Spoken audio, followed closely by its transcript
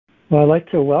Well, I'd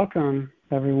like to welcome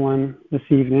everyone this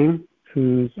evening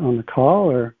who's on the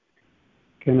call or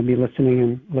going to be listening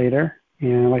in later.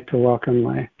 And I'd like to welcome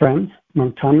my friends,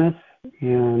 Monk Thomas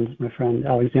and my friend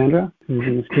Alexandra, who's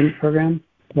in the student program.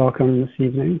 Welcome this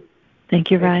evening. Thank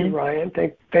you, Ryan. Thank you, Ryan.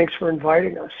 Thanks for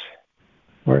inviting us.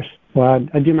 Of course. Well,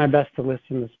 I do my best to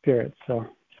listen to spirit, so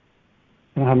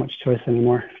I don't have much choice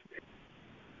anymore.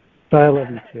 But I love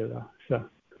you too, though. So,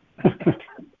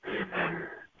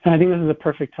 and I think this is a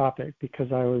perfect topic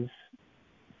because I was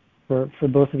for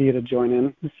both of you to join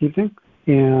in this evening,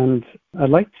 and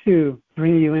I'd like to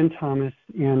bring you in, Thomas,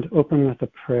 and open with a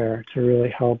prayer to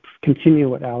really help continue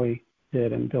what Ali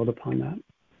did and build upon that.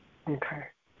 Okay.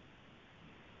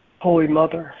 Holy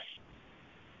Mother,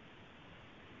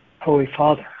 Holy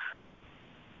Father,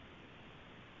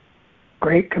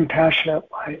 great compassionate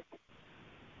light,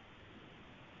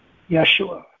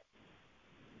 Yeshua,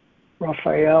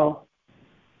 Raphael,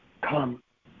 come.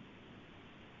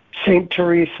 Saint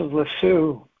Therese of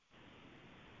Lisieux,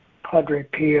 Padre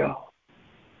Pio,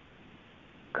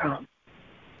 come.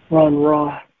 Ron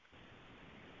Roth,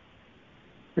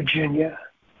 Virginia,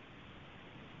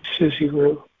 Susie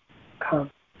Rue,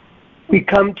 come. We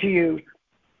come to you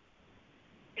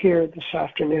here this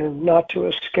afternoon, not to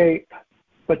escape,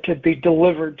 but to be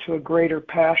delivered to a greater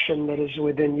passion that is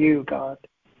within you, God.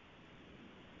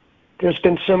 There's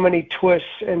been so many twists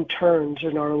and turns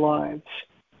in our lives.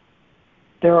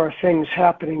 There are things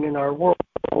happening in our world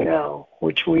now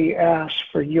which we ask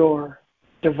for your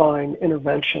divine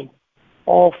intervention.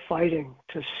 All fighting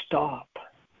to stop.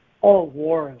 All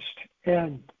wars to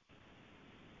end.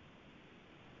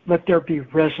 Let there be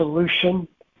resolution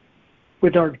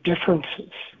with our differences.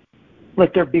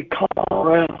 Let there be common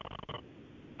ground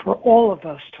for all of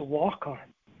us to walk on.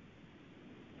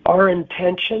 Our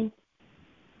intention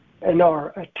and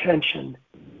our attention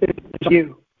is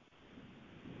you.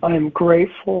 I am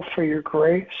grateful for your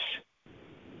grace,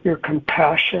 your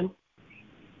compassion,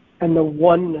 and the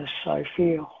oneness I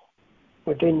feel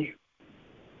within you.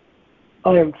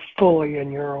 I am fully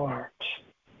in your arms.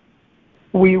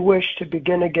 We wish to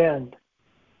begin again,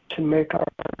 to make our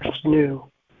lives new.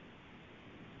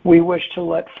 We wish to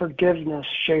let forgiveness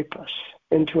shape us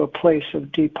into a place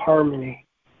of deep harmony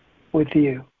with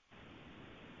you.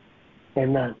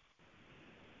 Amen.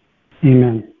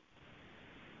 Amen.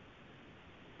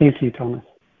 Thank you, Thomas.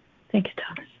 Thank you,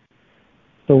 Thomas.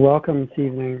 So welcome this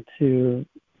evening to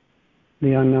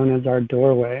The Unknown as Our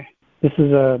Doorway. This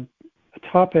is a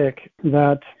topic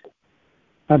that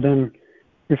I've been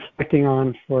reflecting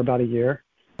on for about a year.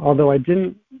 Although I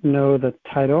didn't know the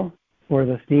title or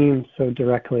the theme so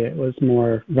directly, it was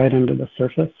more right under the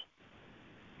surface.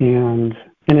 And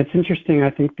it's interesting, I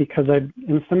think, because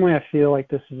in some way I feel like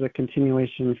this is a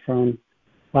continuation from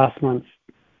last month's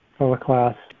fellow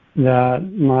class that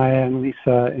Maya and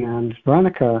Lisa and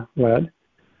Veronica led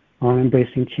on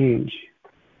embracing change.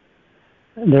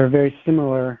 They're very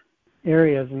similar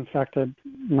areas. In fact,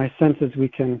 my sense is we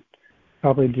can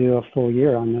probably do a full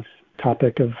year on this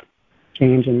topic of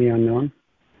change and the unknown.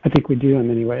 I think we do in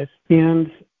many ways. And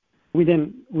we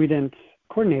didn't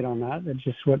coordinate on that. It's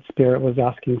just what Spirit was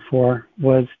asking for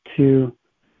was to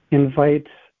invite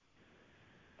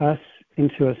us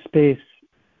into a space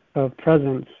of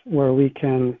presence where we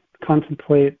can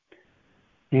contemplate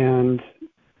and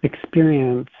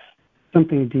experience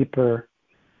something deeper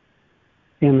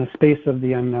in the space of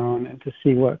the unknown and to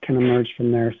see what can emerge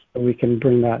from there so we can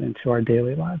bring that into our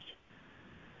daily lives.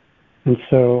 And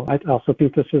so I also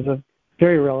think this is a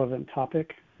very relevant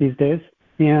topic these days.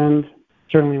 And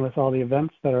certainly with all the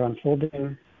events that are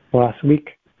unfolding last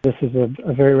week, this is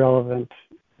a very relevant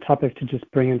topic to just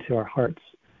bring into our hearts,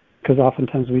 because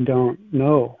oftentimes we don't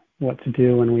know what to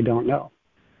do when we don't know.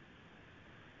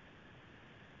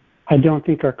 I don't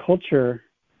think our culture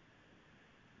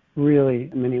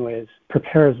really, in many ways,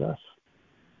 prepares us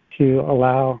to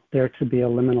allow there to be a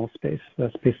liminal space, the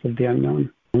space of the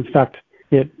unknown. In fact,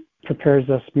 it prepares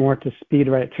us more to speed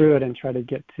right through it and try to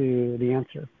get to the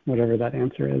answer, whatever that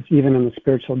answer is, even in the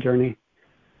spiritual journey.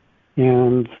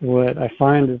 And what I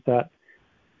find is that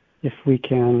if we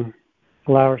can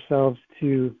allow ourselves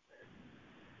to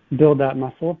build that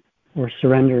muscle or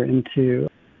surrender into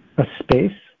a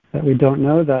space that we don't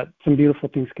know, that some beautiful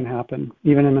things can happen,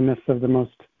 even in the midst of the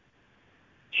most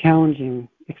challenging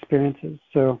experiences.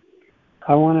 So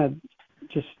I want to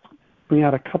just bring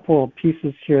out a couple of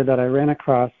pieces here that I ran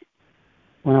across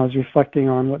when I was reflecting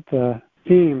on what the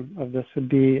theme of this would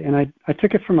be. And I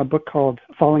took it from a book called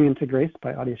Falling into Grace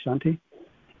by Adyashanti.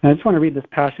 And I just want to read this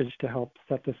passage to help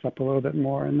set this up a little bit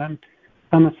more. And then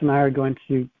Thomas and I are going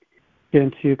to get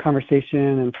into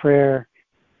conversation and prayer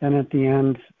And at the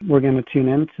end, we're going to tune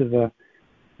into the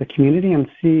community and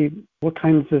see what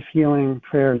kinds of healing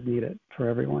prayers needed for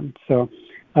everyone. So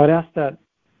I would ask that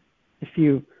if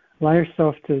you allow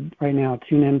yourself to right now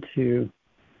tune into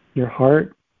your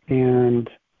heart and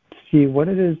see what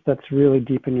it is that's really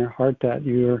deep in your heart that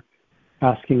you're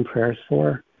asking prayers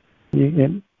for.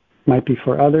 It might be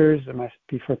for others, it might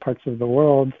be for parts of the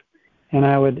world, and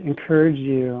I would encourage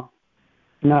you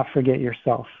to not forget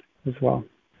yourself as well.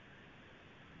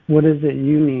 What is it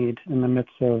you need in the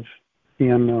midst of the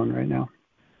unknown right now?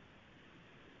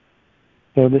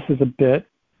 So this is a bit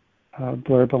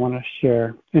blurb I want to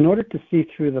share. In order to see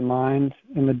through the mind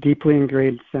and the deeply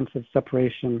ingrained sense of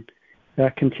separation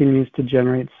that continues to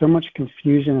generate so much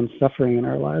confusion and suffering in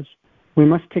our lives, we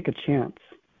must take a chance.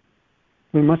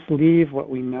 We must leave what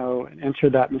we know and enter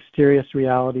that mysterious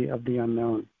reality of the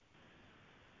unknown.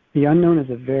 The unknown is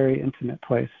a very intimate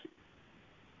place.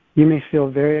 You may feel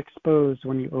very exposed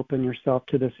when you open yourself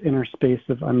to this inner space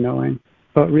of unknowing,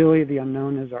 but really the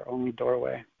unknown is our only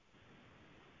doorway.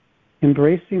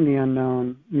 Embracing the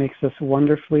unknown makes us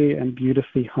wonderfully and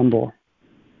beautifully humble,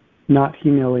 not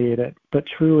humiliated, but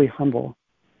truly humble.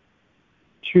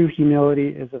 True humility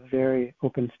is a very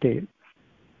open state.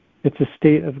 It's a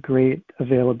state of great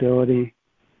availability,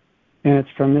 and it's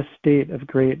from this state of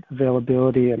great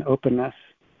availability and openness,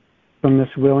 from this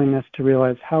willingness to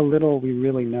realize how little we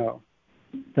really know,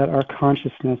 that our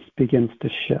consciousness begins to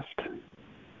shift.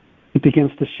 It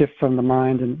begins to shift from the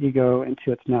mind and ego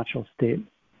into its natural state.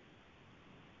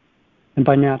 And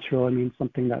by natural, I mean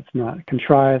something that's not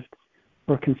contrived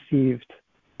or conceived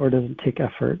or doesn't take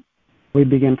effort. We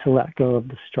begin to let go of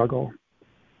the struggle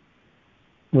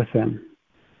within.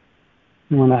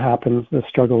 And when that happens, the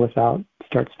struggle without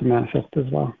starts to manifest as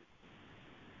well.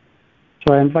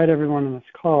 So I invite everyone on this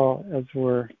call, as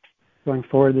we're going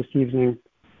forward this evening,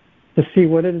 to see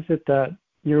what is it that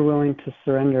you're willing to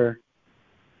surrender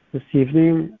this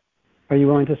evening. Are you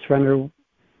willing to surrender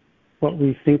what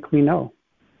we think we know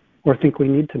or think we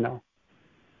need to know?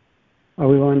 Are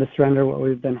we willing to surrender what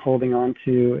we've been holding on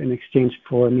to in exchange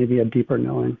for maybe a deeper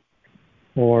knowing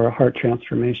or a heart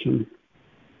transformation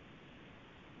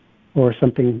or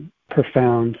something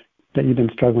profound that you've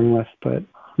been struggling with, but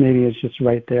maybe it's just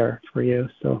right there for you?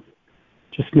 So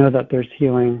just know that there's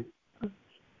healing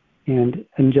and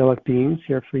angelic beings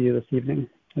here for you this evening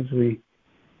as we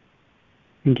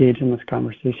engage in this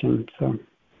conversation. So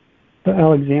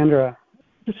Alexandra,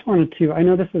 just wanted to, I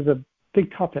know this is a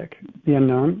big topic, the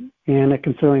unknown, and it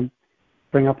can certainly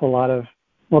bring up a lot.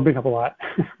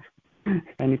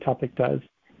 Any topic does.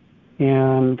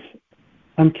 And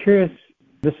I'm curious,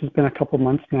 this has been a couple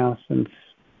months now since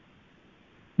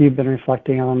you've been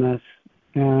reflecting on this,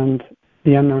 and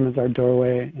the unknown is our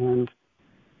doorway. And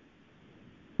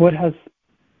what has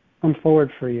come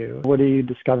forward for you? What are you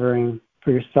discovering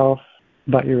for yourself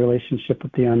about your relationship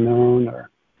with the unknown?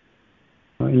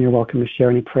 And you're welcome to share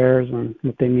any prayers and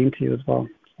what they mean to you as well.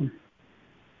 So.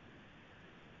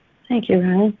 Thank you,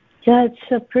 Ryan. Yeah,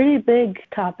 it's a pretty big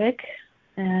topic,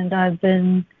 and I've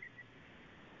been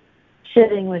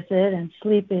sitting with it and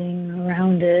sleeping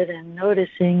around it and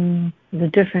noticing the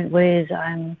different ways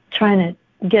I'm trying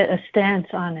to get a stance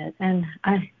on it. And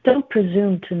I don't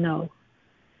presume to know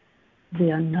the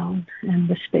unknown and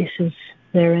the spaces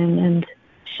therein. And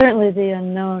certainly the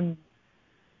unknown,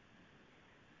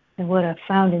 and what I've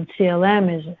found in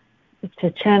CLM is it's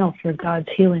a channel for God's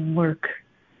healing work.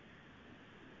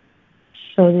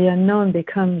 So the unknown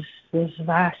becomes this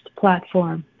vast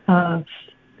platform of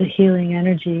the healing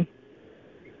energy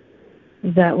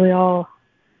that we all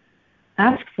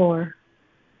ask for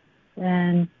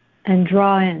and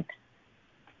draw in.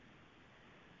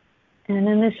 And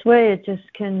in this way, it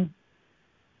just can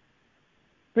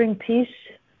bring peace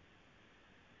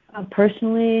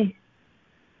personally.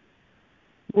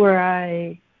 Where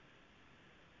I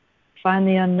find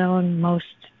the unknown most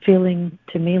feeling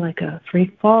to me like a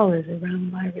free fall is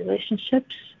around my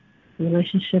relationships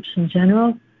in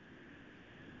general.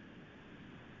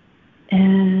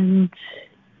 And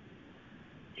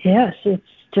yes, it's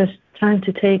just time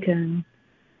to take a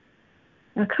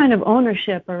kind of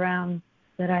ownership around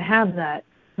that I have that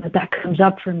comes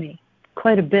up for me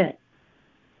quite a bit.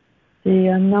 The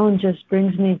unknown just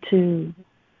brings me to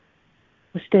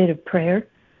a state of prayer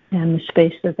and the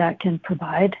space that can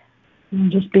provide. And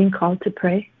just being called to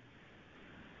pray.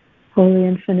 Holy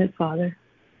Infinite Father,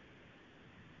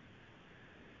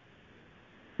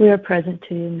 we are present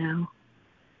to you now.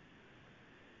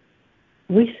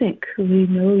 We think we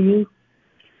know you,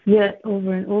 yet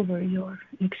over and over your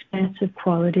expansive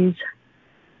qualities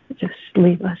just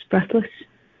leave us breathless,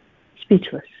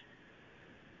 speechless.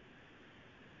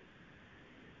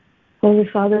 Holy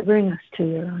Father, bring us to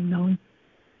your unknown.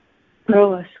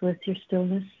 Grow us with your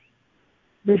stillness.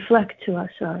 Reflect to us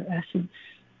our essence,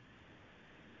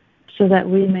 so that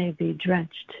we may be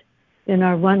drenched in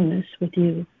our oneness with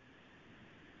you,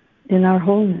 in our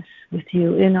wholeness with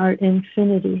you, in our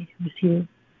infinity with you.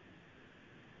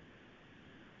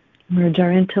 Merge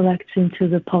our intellects into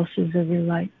the pulses of your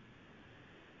light.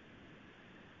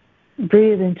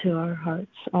 Breathe into our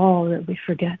hearts all that we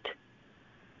forget.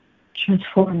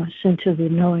 Transform us into the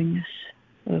knowingness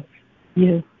of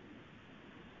you.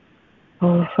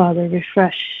 Holy Father,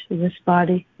 refresh this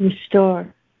body,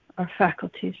 restore our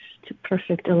faculties to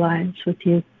perfect alliance with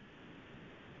you.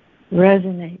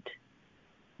 Resonate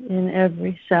in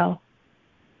every cell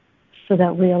so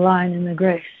that we align in the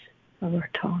grace of our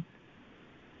tone.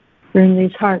 Bring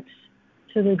these hearts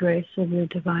to the grace of your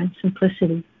divine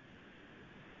simplicity.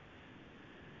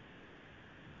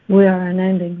 We are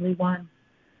unendingly one.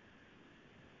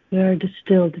 We are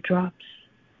distilled drops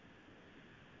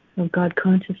of God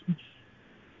consciousness.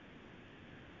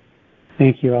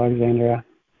 Thank you, Alexandria.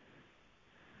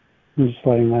 I'm just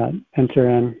letting that enter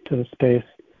into the space.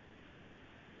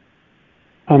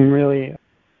 I'm really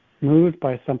moved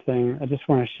by something. I just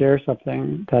want to share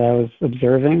something that I was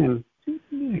observing and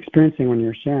experiencing when you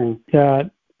were sharing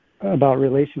that about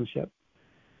relationship.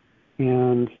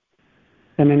 And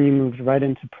then you moved right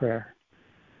into prayer.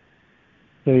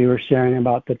 So you were sharing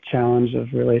about the challenge of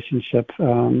relationship.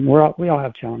 We all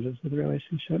have challenges with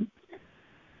relationship.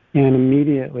 And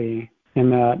immediately in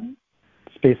that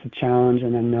space of challenge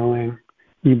and then knowing,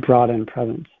 you brought in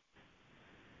presence.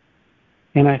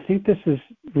 And I think this is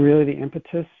really the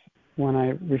impetus when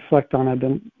I reflect on, I've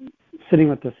been sitting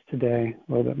with this today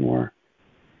a little bit more.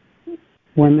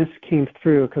 When this came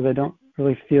through, because I don't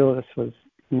really feel this was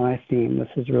my theme, this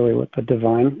is really what the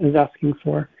divine is asking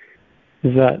for,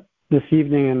 is that this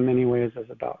evening in many ways is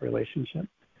about relationship.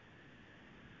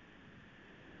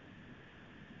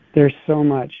 There's so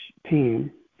much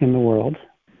pain in the world,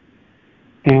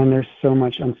 and there's so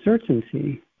much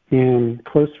uncertainty in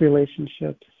close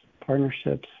relationships,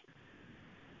 partnerships,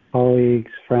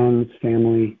 colleagues, friends,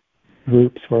 family,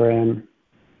 groups we're in.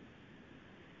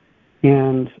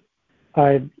 And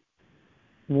I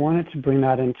wanted to bring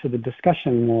that into the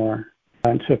discussion more,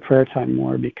 into prayer time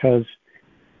more, because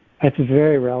it's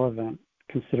very relevant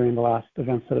considering the last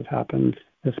events that have happened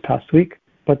this past week,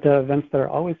 but the events that are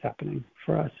always happening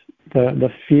for us.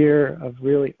 The fear of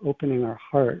really opening our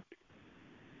heart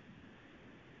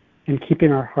and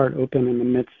keeping our heart open in the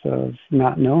midst of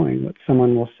not knowing what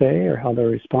someone will say or how they'll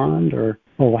respond or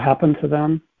what will happen to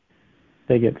them.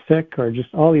 They get sick, or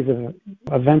just all these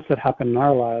events that happen in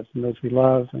our lives and those we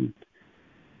love and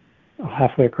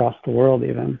halfway across the world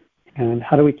even. And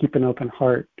how do we keep an open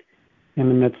heart in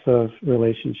the midst of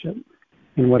relationship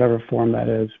in whatever form that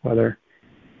is, whether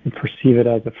you perceive it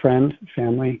as a friend,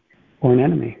 family, or an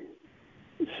enemy?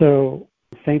 So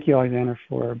thank you, Alexander,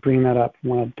 for bringing that up. I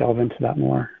want to delve into that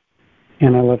more.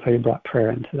 And I love how you brought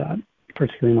prayer into that,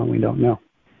 particularly when we don't know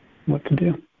what to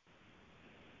do.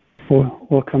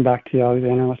 We'll come back to you,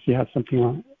 Alexander, unless you have something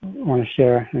you want to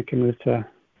share. I can move to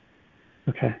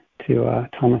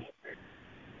Thomas.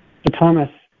 So Thomas,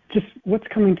 just what's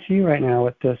coming to you right now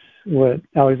with this, what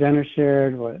Alexander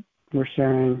shared, what we're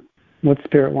sharing, what's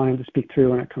Spirit wanting to speak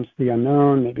through when it comes to the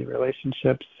unknown, maybe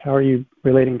relationships? How are you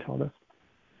relating to all this?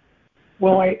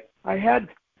 Well, I had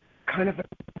kind of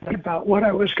about what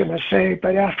I was going to say,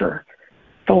 but after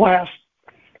the last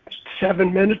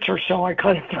 7 minutes or so, I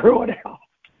kind of threw it out.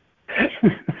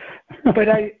 But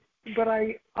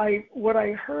what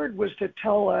I heard was to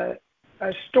tell a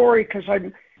story, because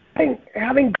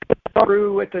having gone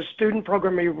through at the student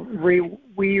program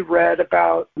we read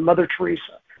about Mother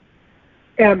Teresa,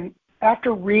 and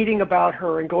after reading about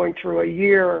her and going through a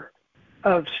year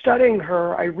of studying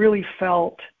her, I really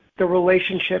felt the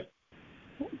relationship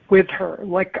with her.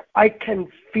 Like, I can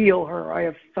feel her. I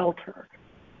have felt her.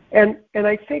 And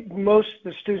I think most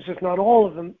of the students, if not all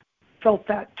of them, felt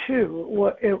that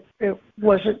too. It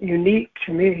wasn't unique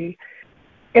to me.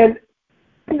 And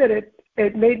that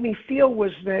it made me feel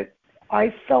was that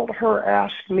I felt her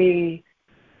ask me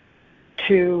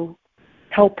to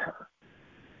help her.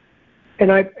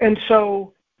 And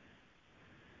so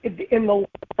in the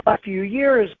last few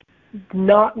years,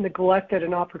 not neglected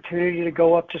an opportunity to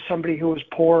go up to somebody who was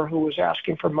poor, who was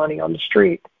asking for money on the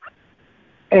street.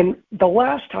 And the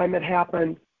last time it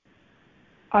happened,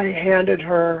 I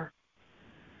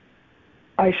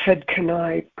said, "Can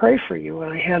I pray for you?"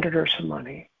 And I handed her some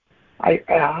money. I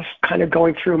asked, kind of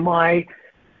going through my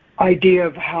idea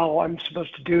of how I'm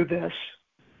supposed to do this,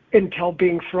 until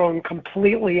being thrown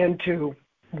completely into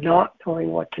not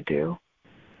knowing what to do.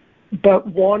 but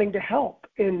wanting to help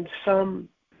in some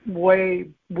way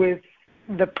with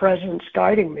the presence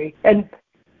guiding me. And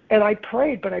I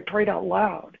prayed, but I prayed out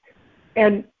loud.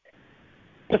 And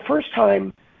the first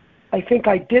time I think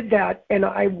I did that, and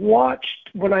I watched,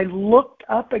 when I looked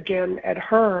up again at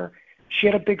her, she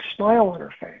had a big smile on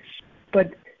her face.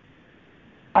 But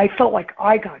I felt like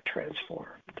I got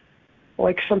transformed,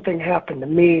 like something happened to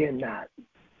me in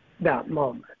that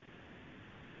moment.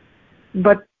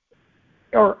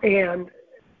 And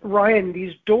Ryan,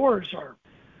 these doors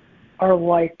are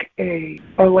like the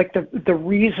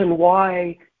reason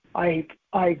why I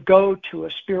go to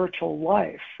a spiritual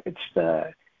life. It's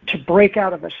to break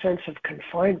out of a sense of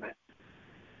confinement.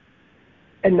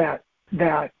 And that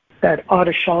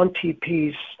Adyashanti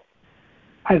piece,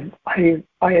 I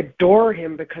adore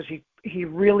him because he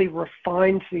really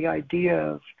refines the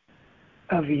idea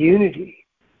of unity,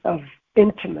 of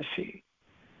intimacy.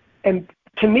 And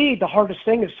to me, the hardest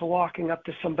thing is to walking up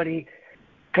to somebody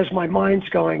because my mind's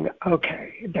going,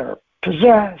 okay, they're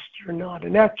possessed, you're not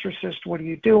an exorcist, what are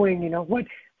you doing? What,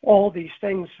 all these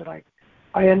things that I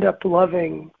end up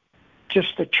loving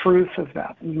just the truth of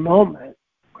that moment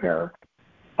where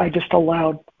I just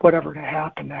allowed whatever to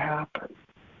happen.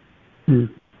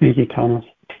 Thank you, Thomas.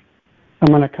 I'm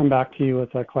going to come back to you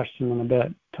with a question in a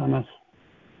bit, Thomas.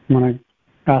 I'm going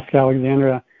to ask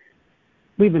Alexandra.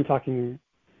 We've been talking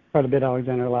quite a bit,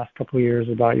 Alexandra, the last couple of years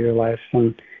about your life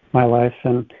and my life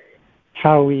and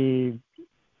how we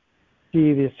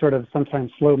see this sort of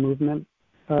sometimes slow movement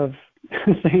of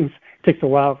things. It takes a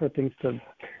while for things to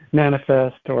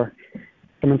manifest or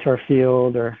come into our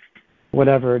field or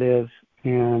whatever it is.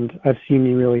 And I've seen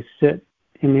you really sit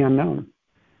in the unknown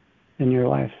in your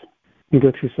life and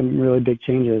go through some really big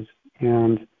changes.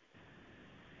 And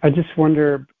I just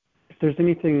wonder if there's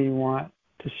anything you want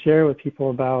to share with people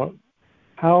about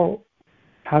how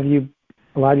have you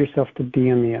allowed yourself to be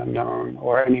in the unknown,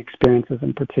 or any experiences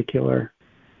in particular?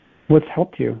 What's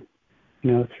helped you,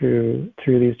 through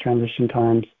these transition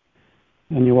times?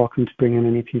 And you're welcome to bring in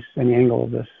any angle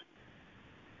of this.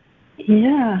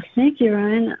 Yeah, thank you,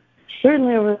 Ryan.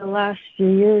 Certainly over the last few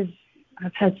years,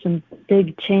 I've had some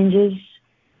big changes,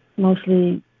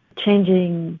 mostly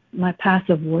changing my path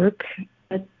of work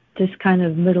at this kind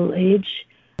of middle age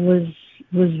was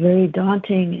very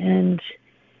daunting, and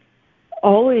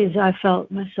always I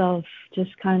felt myself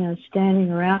just kind of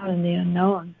standing around in the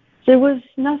unknown. There was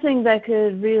nothing that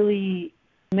could really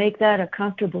make that a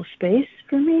comfortable space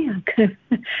for me. I'm going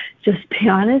to just be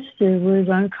honest. It was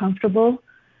uncomfortable,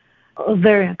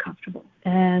 very uncomfortable.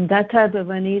 And that type of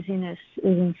uneasiness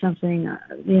isn't something,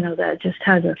 that just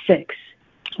has a fix.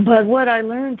 But what I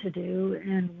learned to do,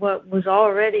 and what was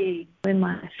already in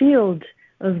my field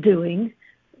of doing,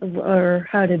 or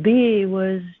how to be,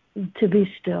 was to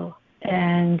be still.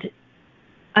 And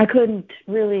I couldn't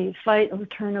really fight or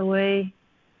turn away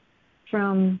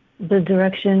from the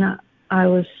direction I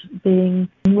was being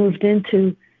moved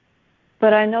into,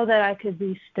 but I know that I could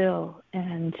be still,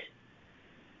 and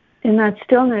in that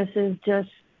stillness is just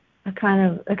a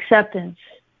kind of acceptance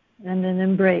and an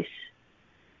embrace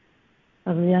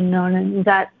of the unknown, and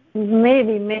that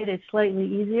maybe made it slightly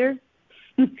easier,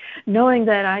 knowing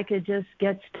that I could just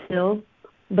get still,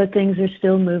 but things are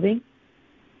still moving.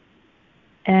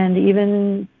 And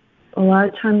even a lot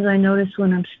of times I notice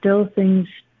when I'm still, things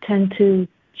tend to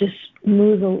just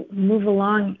move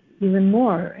along even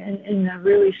more in a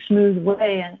really smooth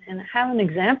way. And I have an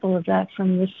example of that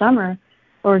from this summer,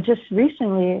 or just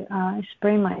recently. I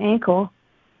sprained my ankle.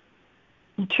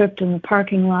 I tripped in the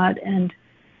parking lot, and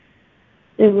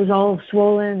it was all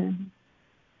swollen and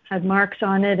had marks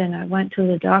on it. And I went to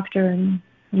the doctor, and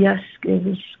yes, it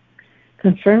was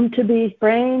confirmed to be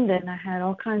sprained, and I had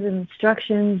all kinds of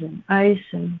instructions and ice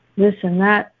and this and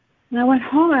that. And I went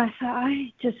home, and I thought,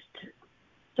 I just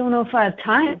don't know if I have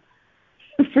time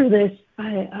for this.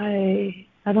 I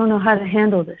don't know how to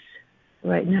handle this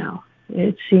right now.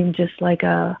 It seemed just like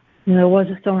there was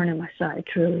a thorn in my side,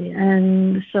 truly.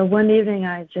 And so one evening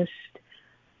I just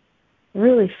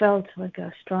really felt like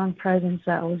a strong presence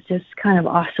that was just kind of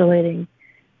oscillating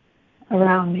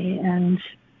around me. And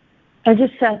I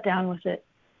just sat down with it.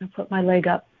 I put my leg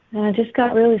up, and I just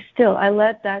got really still. I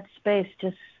let that space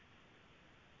just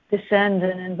descend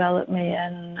and envelop me,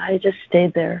 and I just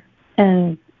stayed there.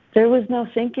 And there was no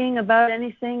thinking about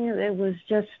anything. It was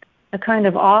just a kind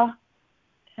of awe.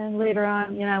 And later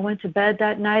on, I went to bed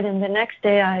that night, and the next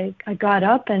day I got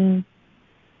up and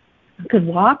I could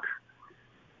walk.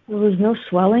 There was no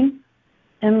swelling,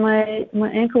 and my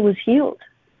ankle was healed.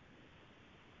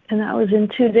 And that was in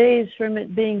 2 days from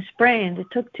it being sprained. It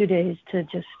took 2 days to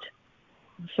just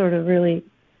sort of really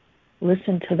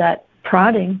listen to that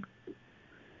prodding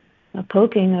a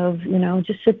poking of,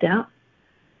 just sit down.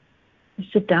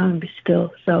 Just sit down and be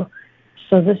still. So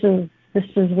this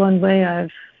is one way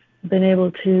I've been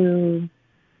able to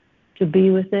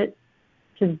be with it,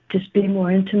 to just be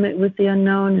more intimate with the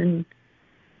unknown, and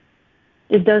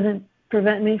it doesn't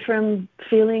prevent me from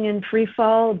feeling in free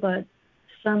fall, but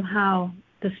somehow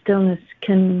the stillness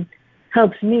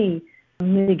helps me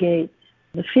mitigate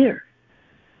the fear.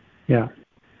 Yeah.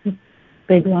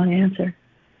 Big long answer.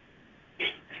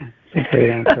 It's a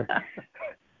great answer.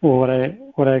 Well,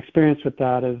 what I experienced with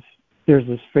that is there's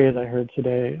this phrase I heard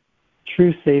today: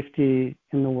 true safety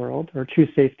in the world, or true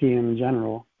safety in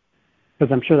general,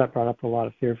 because I'm sure that brought up a lot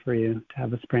of fear for you to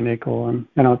have a sprained ankle, and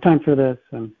I don't have time for this,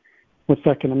 and what's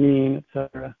that going to mean,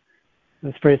 etc.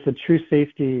 This phrase said, true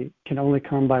safety can only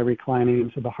come by reclining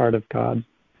into the heart of God.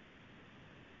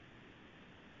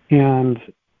 And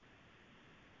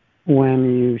when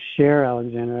you share,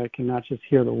 Alexandra, I can not just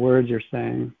hear the words you're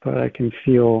saying, but I can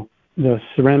feel the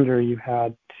surrender you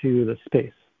had to the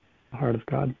space, the heart of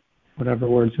God. Whatever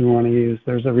words we want to use,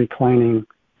 there's a reclining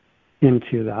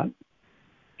into that,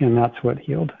 and that's what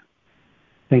healed.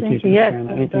 Thank you.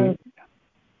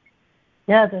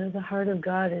 Yes, the heart of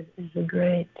God is a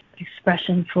great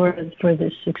expression for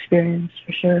this experience,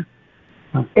 for sure.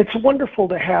 It's wonderful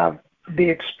to have the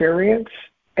experience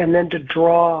and then to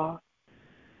draw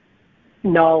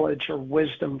knowledge or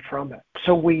wisdom from it.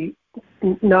 So we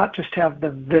not just have the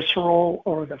visceral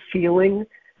or the feeling,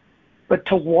 but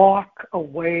to walk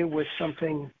away with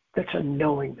something that's a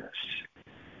knowingness.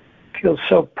 Feels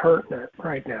so pertinent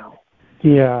right now.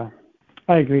 Yeah,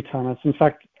 I agree, Thomas. In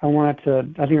fact, I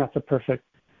think that's a perfect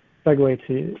segue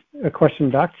to a question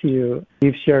back to you.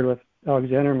 You've shared with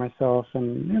Alexander and myself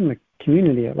and the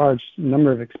community at large a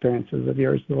number of experiences of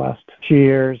yours the last few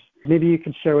years. Maybe you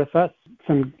could share with us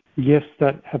some gifts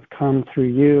that have come through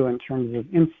you in terms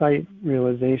of insight,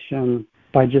 realization,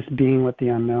 by just being with the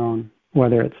unknown,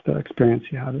 whether it's the experience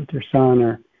you had with your son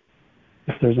or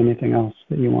if there's anything else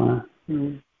that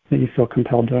that you feel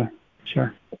compelled to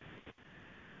share.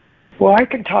 Well, I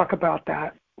can talk about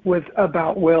that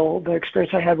about Will, the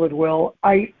experience I had with Will.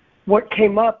 What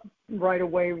came up right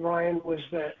away, Ryan, was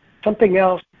that something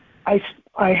else.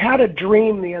 I had a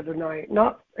dream the other night.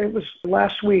 It was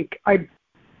last week.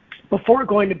 Before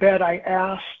going to bed, I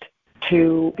asked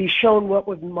to be shown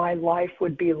what my life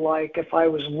would be like if I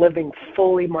was living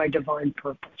fully my divine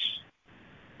purpose.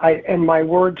 And my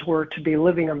words were to be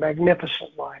living a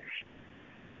magnificent life.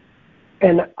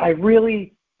 And I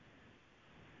really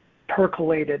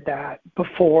percolated that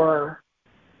before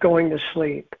going to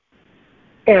sleep.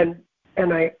 And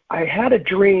I had a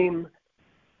dream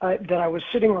that I was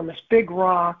sitting on this big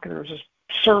rock, and there was this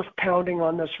surf pounding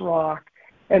on this rock,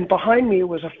 and behind me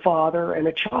was a father and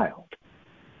a child.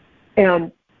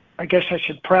 And I guess I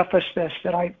should preface this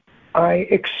that I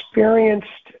experienced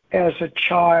as a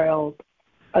child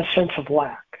a sense of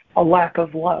a lack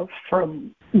of love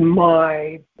from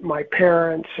my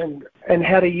parents, and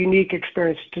had a unique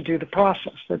experience to do the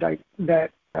process that I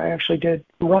actually did.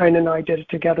 Ryan and I did it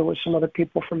together with some other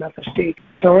people from FSD.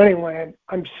 So anyway,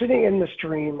 I'm sitting in this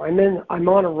dream. I'm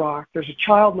on a rock. There's a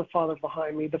child and the father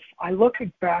behind me. I look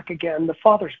back again. The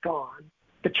father's gone.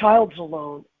 The child's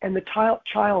alone, and the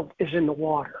child is in the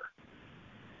water.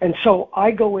 And so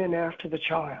I go in after the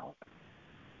child,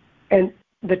 and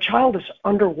the child is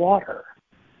underwater,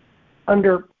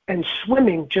 and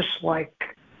swimming just like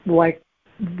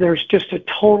there's just a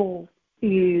total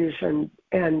ease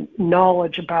and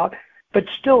knowledge about, but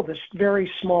still this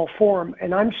very small form.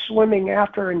 And I'm swimming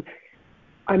after, and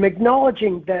I'm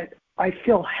acknowledging that I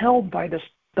feel held by the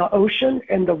ocean,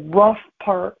 and the rough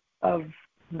part of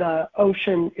the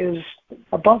ocean is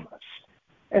above us,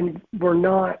 and we're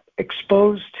not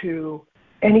exposed to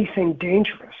anything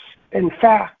dangerous. In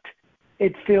fact,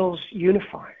 it feels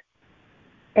unifying.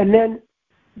 And then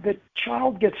the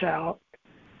child gets out,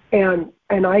 and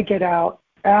I get out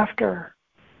after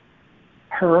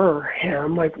her or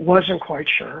him. I wasn't quite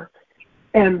sure.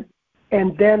 And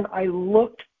then I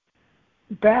looked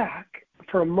back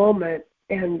for a moment,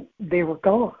 and they were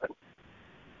gone.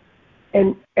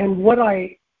 And when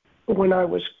I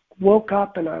woke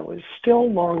up, and I was still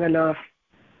long enough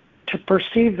to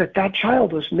perceive that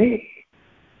child was me,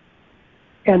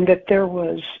 and that there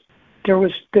was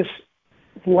this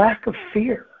lack of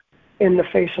fear in the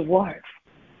face of life,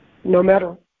 no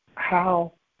matter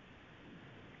how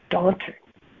daunting.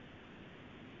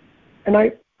 And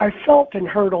I felt and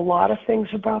heard a lot of things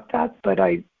about that, but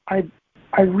I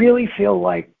really feel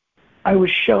like I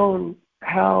was shown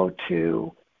how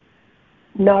to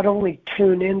not only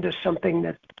tune into something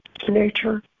that's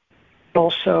nature, but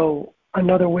also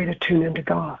another way to tune into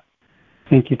God.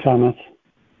 Thank you, Thomas.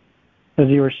 As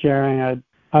you were sharing,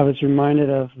 I was reminded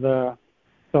of the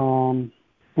Psalm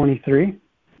 23,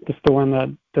 just the one that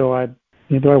though I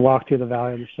walk through the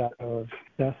valley of the shadow of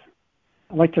death.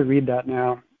 I'd like to read that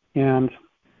now. And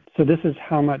so this is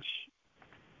how much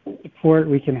support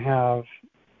we can have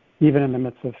even in the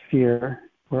midst of fear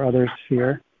or others'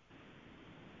 fear.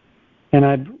 And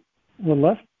I would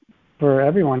love for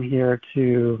everyone here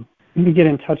to maybe get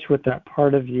in touch with that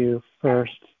part of you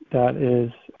first that is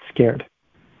scared.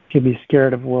 You could be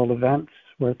scared of world events,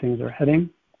 where things are heading,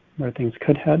 where things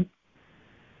could head.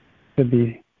 Could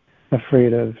be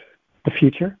afraid of the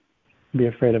future, be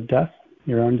afraid of death,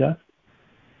 your own death,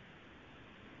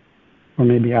 or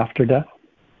maybe after death.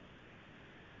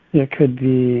 It could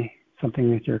be something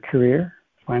with your career,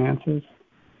 finances.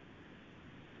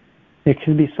 It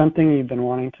could be something you've been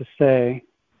wanting to say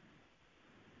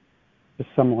to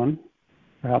someone,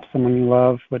 perhaps someone you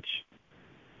love, which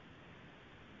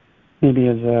maybe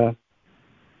is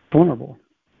vulnerable.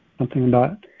 Something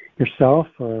about yourself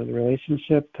or the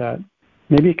relationship that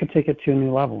maybe you could take it to a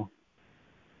new level,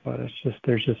 but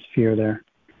there's just fear there.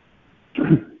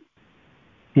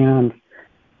 And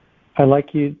I'd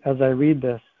like you, as I read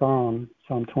this Psalm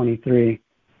 23,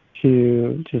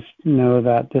 to just know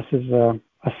that this is a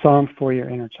psalm for your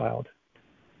inner child,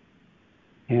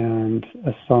 and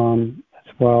a psalm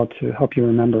as well to help you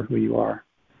remember who you are,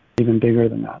 even bigger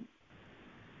than that,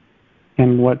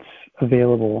 and what's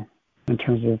available in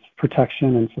terms of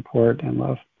protection and support and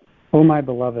love. Oh, my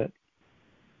beloved,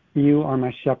 you are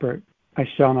my shepherd, I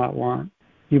shall not want.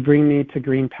 You bring me to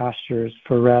green pastures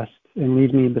for rest and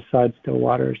lead me beside still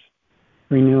waters,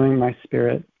 renewing my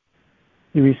spirit.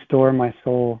 You restore my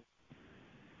soul.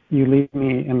 You lead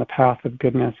me in the path of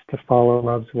goodness to follow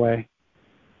love's way.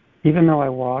 Even though I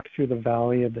walk through the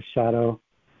valley of the shadow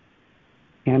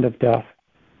and of death,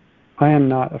 I am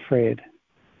not afraid,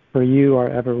 for you are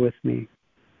ever with me.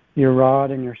 Your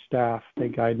rod and your staff, they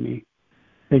guide me.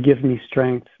 They give me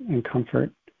strength and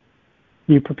comfort.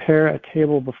 You prepare a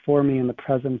table before me in the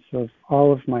presence of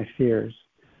all of my fears.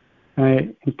 I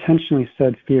intentionally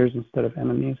said fears instead of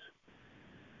enemies.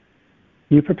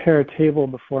 You prepare a table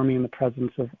before me in the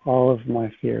presence of all of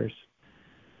my fears.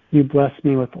 You bless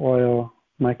me with oil,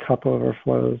 my cup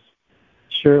overflows.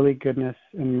 Surely goodness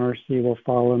and mercy will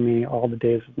follow me all the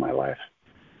days of my life,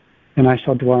 and I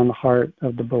shall dwell in the heart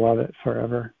of the beloved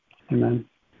forever. Amen.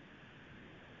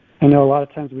 I know a lot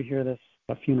of times we hear this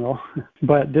at a funeral,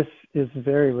 but this is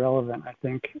very relevant, I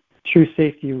think. True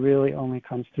safety really only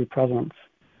comes through presence.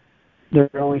 There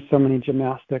are only so many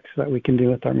gymnastics that we can do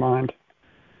with our mind.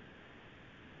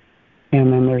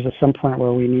 And then there's some point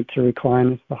where we need to recline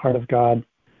into the heart of God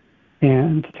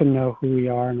and to know who we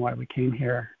are and why we came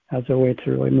here as a way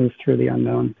to really move through the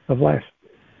unknown of life.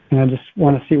 And I just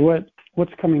want to see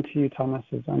what's coming to you, Thomas,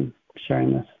 as I'm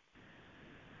sharing this.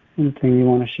 Anything you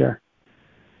want to share?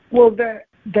 Well, the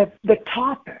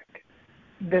topic,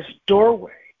 this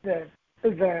doorway,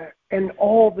 and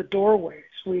all the doorways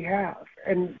we have,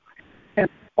 and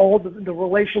all the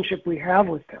relationship we have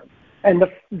with them. And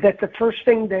the first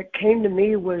thing that came to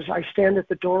me was I stand at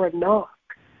the door and knock.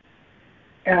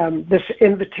 This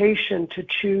invitation to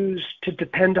choose to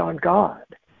depend on God,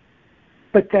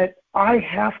 but that I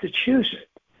have to choose it.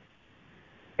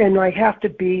 And I have to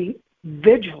be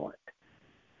vigilant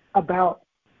about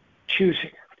choosing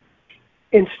it.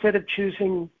 Instead of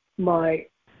choosing my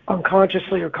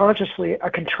unconsciously or consciously a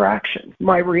contraction,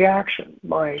 my reaction,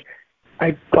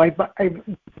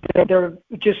 there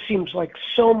just seems like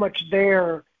so much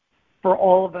there for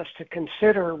all of us to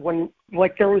consider when,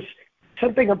 like, there was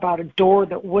something about a door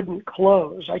that wouldn't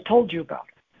close. I told you about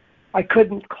it. I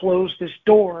couldn't close this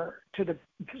door to the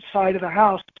side of the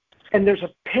house, and there's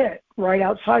a pit right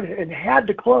outside it. It had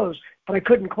to close, but I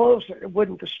couldn't close it. It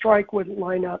wouldn't, the strike wouldn't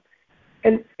line up.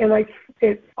 And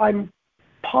I'm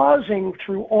pausing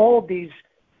through all these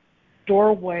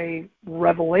doorway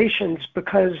revelations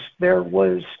because there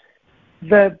was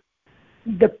the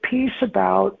piece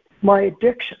about my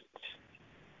addictions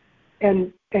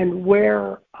and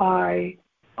where I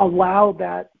allow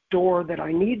that door that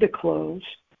I need to close,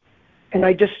 and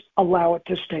I just allow it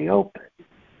to stay open.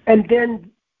 And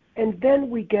then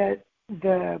we get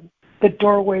the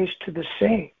doorways to the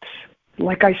saints.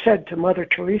 Like I said to Mother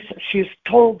Teresa, she's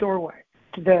total doorway.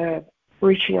 The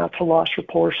reaching out to lost or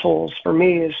poor souls for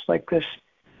me is like this.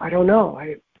 I don't know.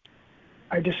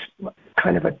 I just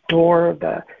kind of adore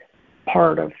the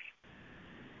part of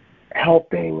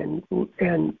helping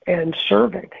and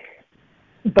serving.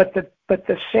 But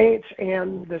the saints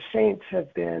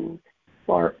have been,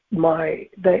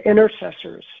 the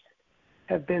intercessors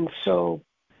have been so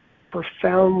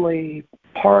profoundly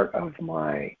part of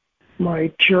my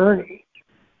journey,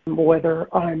 whether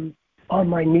I'm on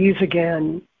my knees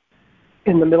again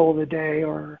in the middle of the day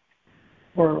or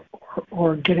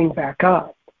getting back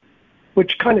up,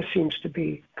 which kind of seems to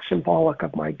be symbolic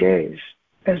of my days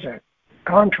as a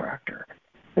contractor,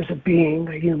 as a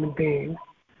human being.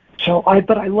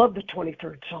 But I love the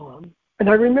 23rd Psalm, and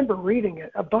I remember reading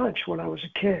it a bunch when I was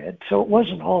a kid, so it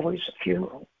wasn't always a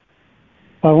funeral.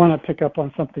 I want to pick up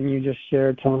on something you just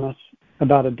shared, Thomas,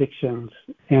 about addictions.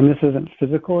 And this isn't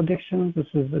physical addictions, this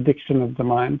is addiction of the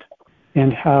mind,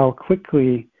 and how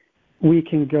quickly we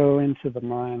can go into the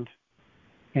mind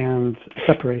and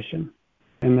separation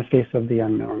in the face of the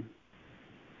unknown,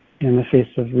 in the face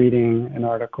of reading an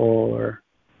article or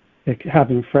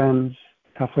having friends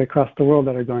halfway across the world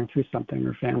that are going through something,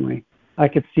 or family. I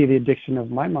could see the addiction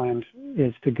of my mind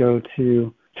is to go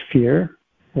to fear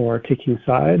or taking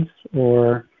sides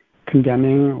or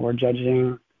condemning or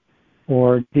judging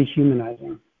or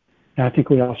dehumanizing. And I think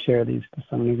we all share these to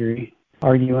some degree,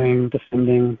 arguing,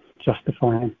 defending,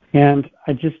 justifying. And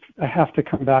I have to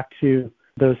come back to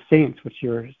those saints which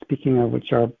you're speaking of,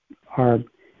 which are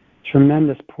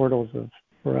tremendous portals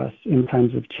for us in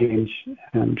times of change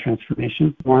and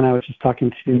transformation. One I was just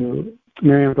talking to,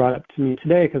 Miriam brought up to me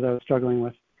today because I was struggling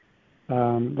with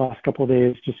the last couple of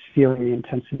days, just feeling the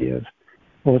intensity of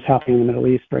what was happening in the Middle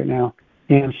East right now.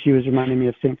 And she was reminding me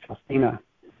of St. Faustina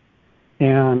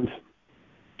and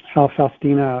how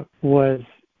Faustina was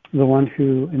the one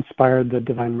who inspired the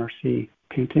Divine Mercy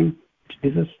painting,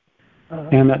 Jesus.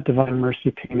 And that Divine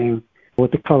Mercy painting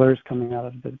with the colors coming out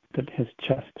of his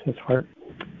chest, his heart,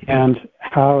 and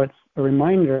how it's a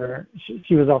reminder.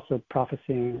 She was also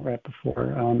prophesying right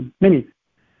before many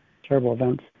terrible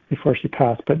events before she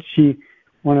passed, but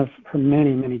one of her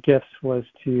many, many gifts was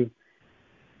to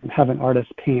have an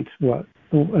artist paint what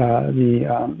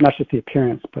not just the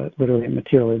appearance, but literally a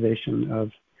materialization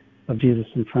of Jesus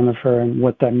in front of her, and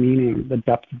what that meaning, the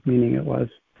depth of meaning it was.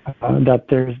 That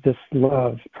there's this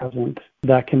love present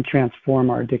that can transform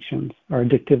our addictions, our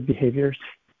addictive behaviors,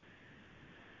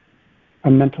 our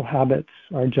mental habits,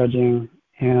 our judging.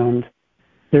 And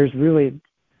there's really,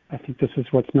 I think this is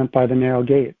what's meant by the narrow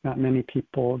gate. Not many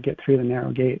people get through the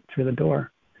narrow gate, through the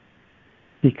door,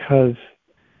 because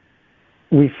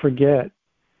we forget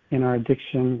in our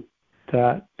addiction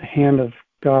that the hand of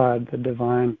God, the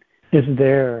divine, is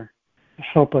there to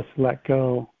help us let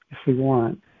go, if we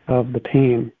want, of the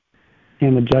pain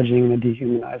and the judging and the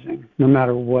dehumanizing, no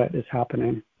matter what is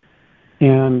happening.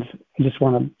 And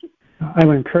I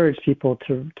would encourage people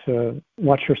to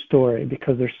watch her story,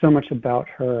 because there's so much about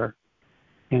her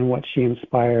and what she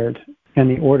inspired and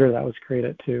the order that was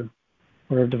created to,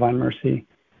 Order of Divine Mercy,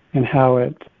 and how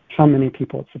many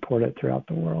people it supported throughout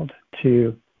the world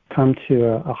to come to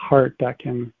a heart that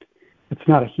it's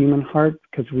not a human heart,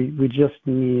 because we just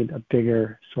need a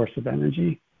bigger source of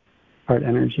energy, heart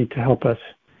energy, to help us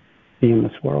be in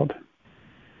this world.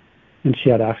 And she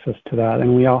had access to that,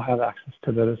 and we all have access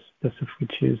to this if we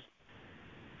choose.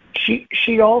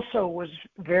 She also was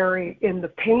in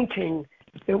the painting,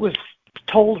 it was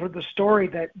told her the story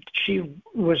that she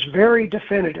was very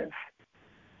definitive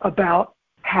about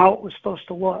how it was supposed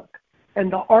to look.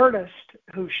 And the artist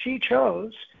who she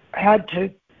chose had to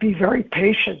be very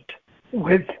patient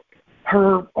with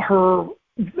her.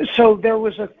 So there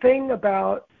was a thing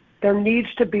about there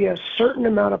needs to be a certain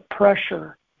amount of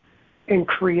pressure in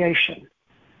creation.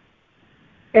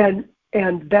 And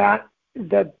that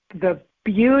the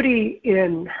beauty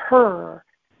in her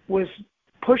was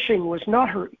not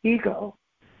her ego.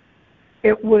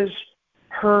 It was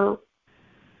her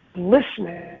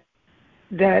listening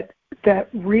that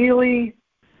really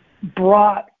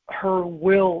brought her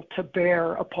will to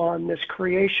bear upon this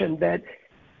creation, that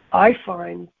I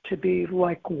find to be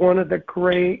like one of the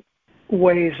great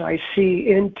ways I see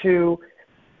into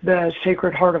the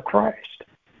Sacred Heart of Christ.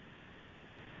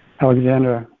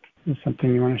 Alexandra, is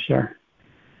something you want to share?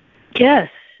 Yes,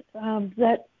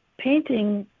 that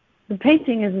painting, the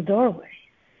painting is a doorway.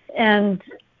 And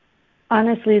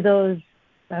honestly,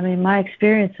 my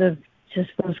experience of just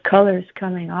those colors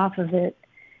coming off of it,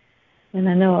 and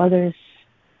I know others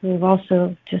who've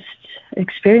also just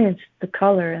experienced the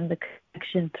color and the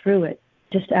connection through it,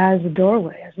 just as a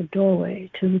doorway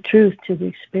to the truth, to the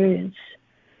experience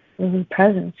of the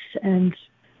presence. And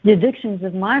the addictions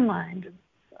of my mind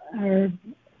are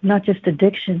not just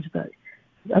addictions, but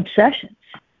obsessions.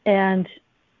 And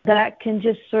that can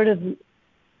just sort of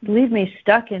leave me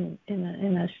stuck in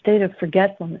a state of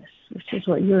forgetfulness, which is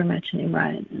what you were mentioning,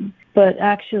 Ryan. But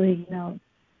actually,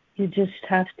 you just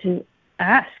have to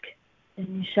ask, and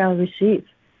you shall receive,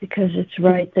 because it's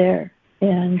right there.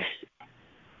 And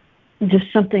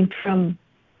just something from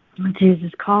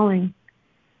Jesus calling.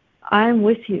 I am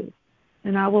with you,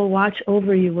 and I will watch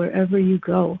over you wherever you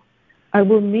go. I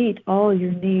will meet all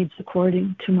your needs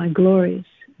according to my glorious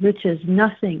riches.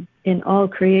 Nothing in all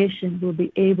creation will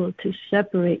be able to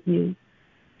separate you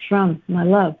from my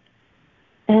love.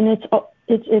 And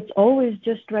it's always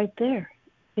just right there,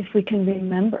 if we can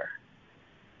remember.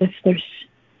 If there's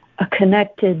a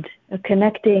connecting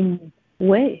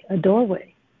way, a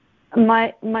doorway.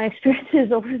 My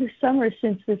experiences over the summer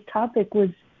since this topic was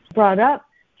brought up,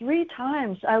 3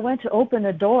 times I went to open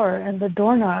a door and the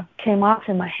doorknob came off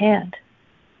in my hand.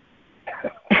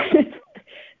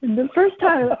 And the first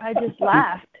time I just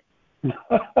laughed.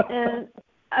 And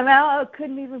I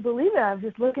couldn't even believe it. I was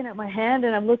just looking at my hand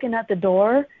and I'm looking at the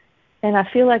door and I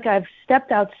feel like I've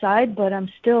stepped outside, but I'm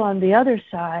still on the other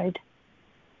side.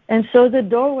 And so the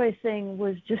doorway thing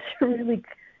was just really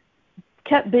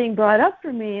kept being brought up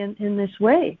for me in this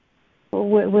way,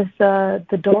 with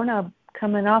the doorknob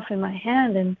coming off in my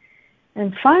hand.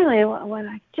 And finally, when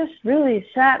I just really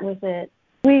sat with it,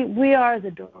 we are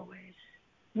the doorways.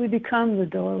 We become the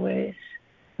doorways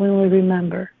when we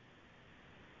remember,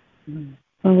 when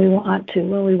we want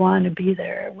to be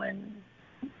there, when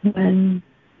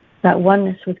that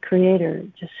oneness with Creator,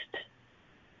 just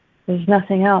there's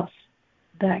nothing else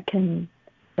that can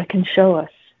show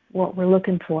us what we're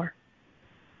looking for.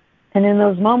 And in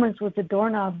those moments with the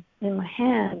doorknob in my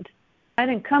hand, I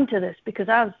didn't come to this because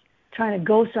I was trying to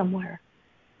go somewhere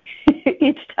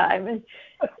each time.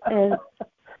 And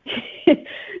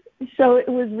so it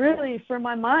was really, for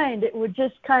my mind, it would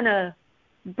just kind of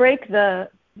break the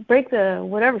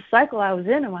whatever cycle I was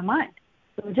in my mind.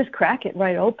 It would just crack it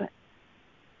right open.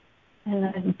 And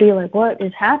I'd be like, what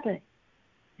is happening?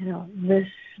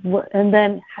 And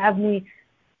then have me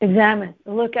examine,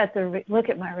 look at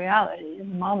my reality in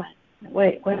the moment.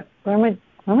 Wait, where am I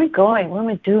going? What am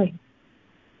I doing?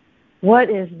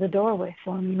 What is the doorway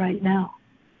for me right now?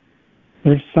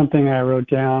 There's something I wrote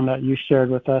down that you shared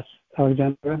with us,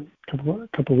 Alexandra, a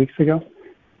couple weeks ago.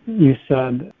 You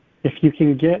said, if you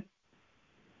can get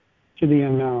to the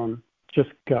unknown, just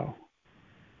go.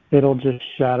 It'll just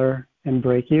shatter and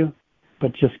break you,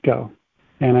 but just go.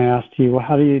 And I asked you, well,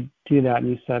 how do you do that?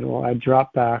 And you said, well, I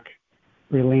drop back,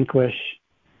 relinquish,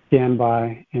 stand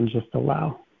by, and just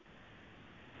allow.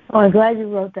 Oh, I'm glad you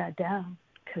wrote that down,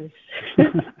 because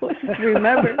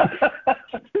remember.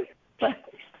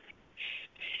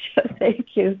 Thank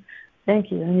you.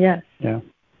 And yes. Yeah.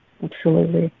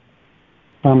 Absolutely.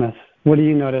 Thomas, what do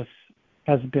you notice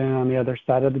has been on the other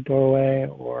side of the doorway,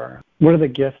 or what are the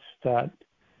gifts that,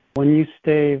 when you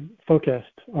stay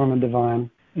focused on the divine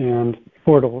and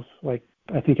portals, like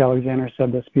I think Alexander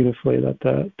said this beautifully, that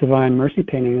the divine mercy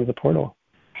painting is a portal.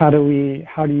 How do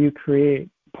you create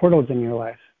portals in your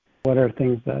life? What are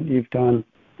things that you've done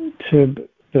to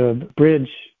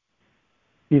bridge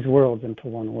these worlds into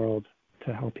one world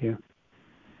to help you?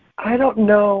 I don't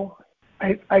know.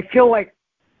 I feel like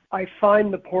I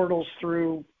find the portals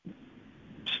through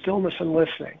stillness and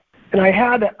listening. And I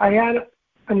had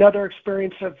another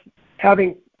experience of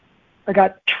I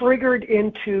got triggered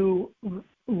into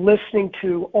listening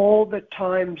to all the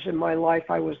times in my life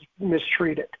I was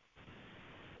mistreated.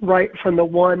 Right from the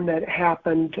one that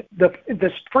happened.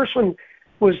 This first one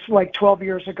was like 12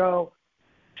 years ago.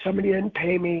 Somebody didn't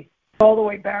pay me. All the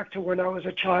way back to when I was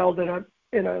a child in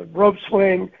a rope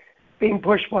swing, being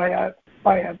pushed by a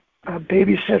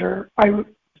babysitter. I was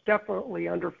definitely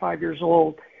under 5 years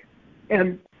old,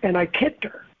 and I kicked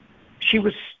her. She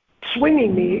was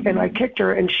swinging me, and I kicked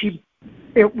her, and she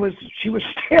was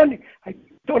standing. I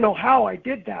don't know how I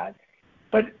did that.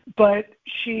 But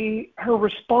her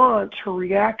response, her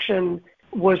reaction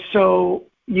was so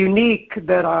unique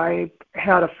that I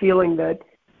had a feeling that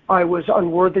I was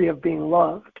unworthy of being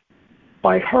loved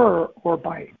by her or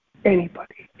by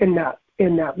anybody in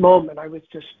that moment. I was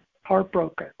just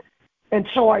heartbroken. And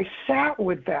so I sat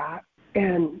with that,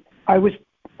 and I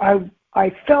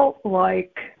felt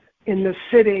like in the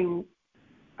sitting,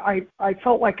 I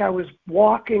felt like I was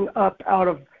walking up out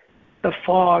of the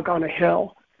fog on a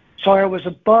hill. So I was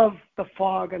above the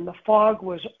fog, and the fog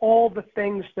was all the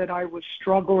things that I was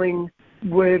struggling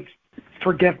with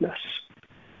forgiveness.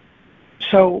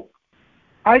 So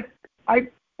I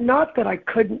not that I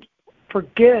couldn't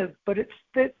forgive, but it's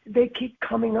that they keep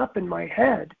coming up in my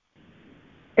head,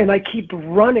 and I keep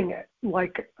running it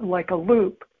like a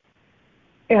loop.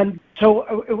 And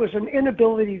so it was an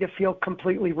inability to feel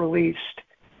completely released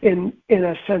in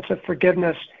a sense of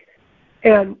forgiveness.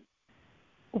 And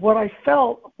what I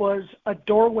felt was a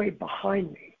doorway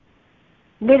behind me.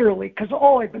 literally, because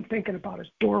all I've been thinking about is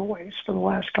doorways for the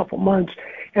last couple months.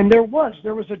 And there was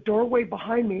a doorway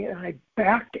behind me, and I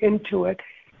backed into it.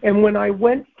 And when I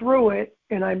went through it,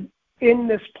 and I'm in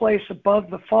this place above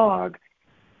the fog,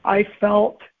 I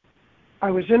felt I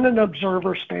was in an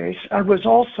observer space. I was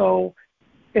also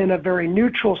in a very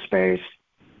neutral space,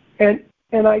 and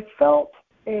I felt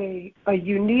a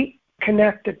unique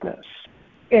connectedness,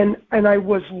 and I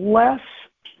was less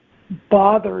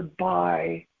bothered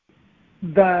by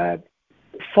the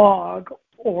fog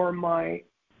or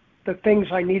the things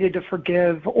I needed to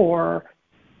forgive or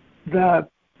the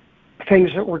things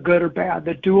that were good or bad,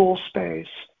 the dual space.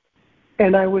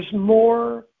 And I was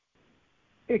more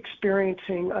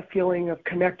experiencing a feeling of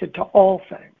connected to all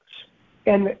things.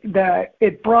 And that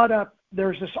it brought up,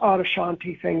 there's this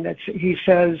Adyashanti thing that he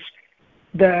says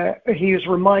that he is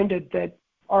reminded that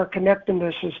our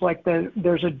connectedness is like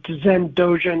there's a Zen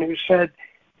Dogen who said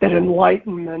that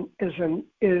enlightenment is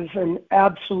an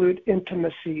absolute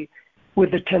intimacy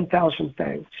with the 10,000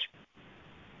 things.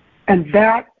 And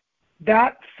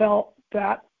that felt,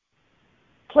 that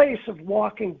place of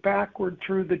walking backward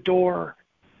through the door,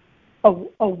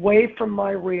 away from my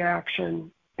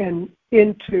reaction and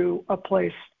into a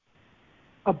place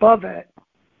above it,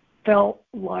 felt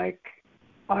like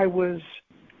I was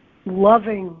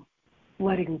loving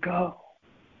letting go.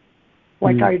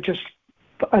 Like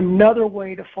another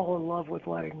way to fall in love with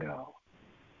letting go.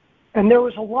 And there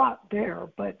was a lot there,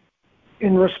 but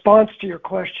in response to your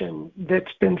question,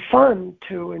 that's been fun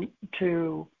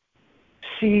to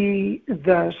see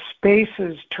the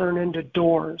spaces turn into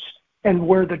doors and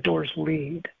where the doors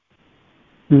lead.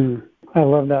 I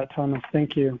love that, Thomas.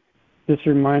 Thank you. This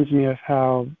reminds me of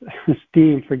how this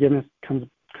theme, forgiveness,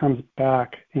 comes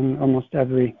back in almost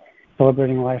every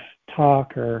Celebrating Life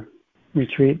talk or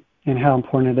retreat, and how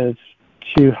important it is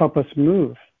to help us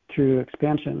move through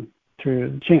expansion,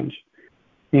 through change.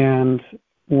 And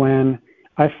when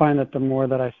I find that the more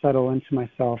that I settle into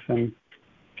myself and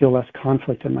feel less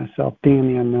conflict in myself, being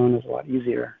in the unknown is a lot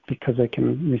easier because I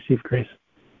can receive grace.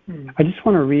 I just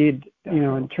want to read,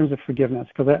 in terms of forgiveness,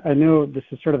 because I know this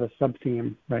is sort of a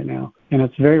sub-theme right now, and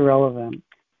it's very relevant,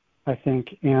 I think.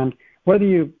 And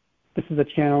this is a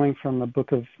channeling from the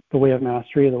book of The Way of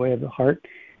Mastery, The Way of the Heart.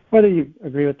 Whether you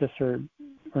agree with this or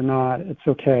not, it's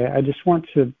okay. I just want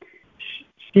to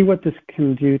see what this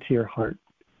can do to your heart,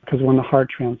 because when the heart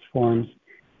transforms,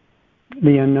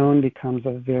 the unknown becomes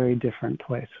a very different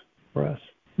place for us,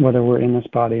 whether we're in this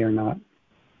body or not.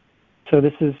 So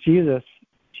this is Jesus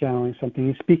channeling something.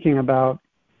 He's speaking about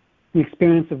the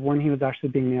experience of when he was actually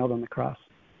being nailed on the cross.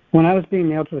 When I was being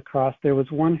nailed to the cross, there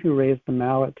was one who raised the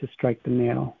mallet to strike the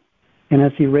nail. And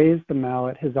as he raised the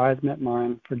mallet, his eyes met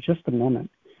mine for just a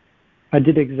moment. I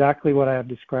did exactly what I have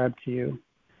described to you.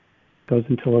 Goes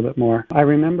into a little bit more. I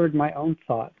remembered my own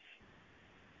thoughts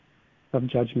of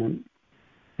judgment.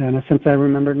 And since I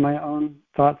remembered my own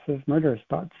thoughts of murderous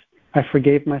thoughts, I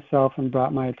forgave myself and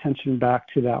brought my attention back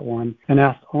to that one and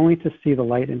asked only to see the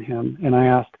light in him. And I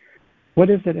asked, what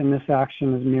is it in this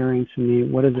action is mirroring to me?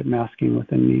 What is it masking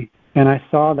within me? And I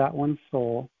saw that one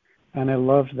soul, and I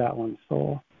loved that one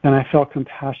soul, and I felt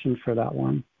compassion for that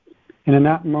one. And in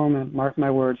that moment, mark my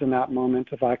words, in that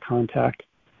moment of eye contact,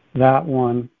 that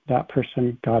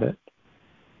person got it.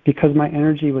 Because my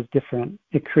energy was different,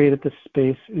 it created the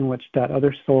space in which that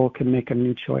other soul could make a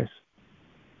new choice.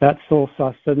 That soul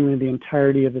saw suddenly the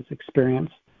entirety of its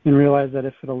experience and realized that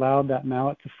if it allowed that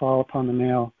mallet to fall upon the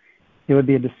nail, it would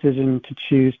be a decision to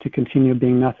choose to continue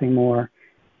being nothing more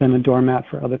than a doormat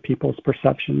for other people's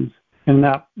perceptions. And in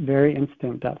that very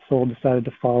instant, that soul decided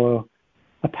to follow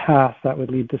a path that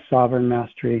would lead to sovereign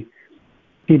mastery.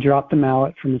 He dropped the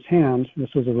mallet from his hand,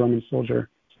 this was a Roman soldier,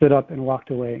 stood up and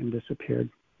walked away and disappeared.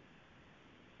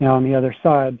 Now on the other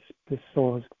side, this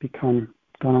soul has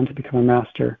gone on to become a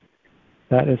master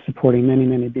that is supporting many,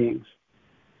 many beings.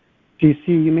 So you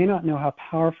see, you may not know how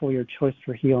powerful your choice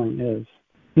for healing is.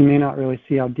 You may not really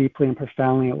see how deeply and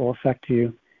profoundly it will affect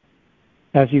you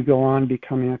as you go on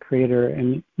becoming a creator,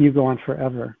 and you go on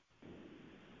forever.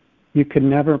 You could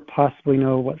never possibly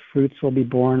know what fruits will be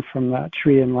born from that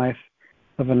tree in life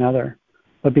of another.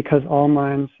 But because all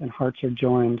minds and hearts are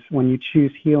joined, when you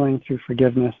choose healing through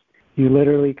forgiveness, you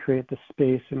literally create the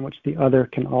space in which the other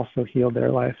can also heal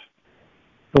their life.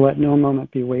 So let no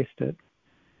moment be wasted.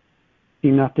 See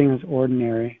nothing as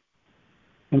ordinary,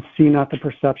 and see not the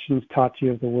perceptions taught to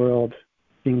you of the world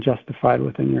being justified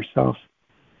within yourself,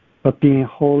 but being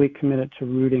wholly committed to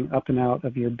rooting up and out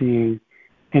of your being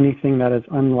anything that is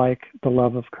unlike the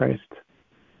love of Christ,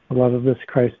 the love of this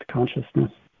Christ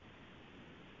consciousness.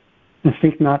 And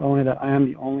think not only that I am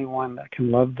the only one that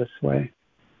can love this way.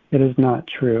 It is not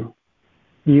true.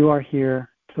 You are here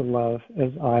to love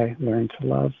as I learn to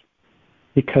love,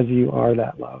 because you are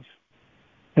that love.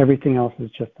 Everything else is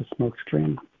just a smoke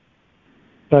screen.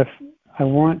 But I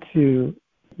want to,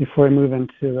 before I move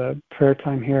into the prayer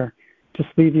time here, just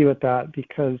leave you with that,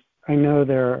 because I know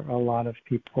there are a lot of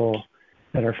people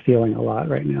that are feeling a lot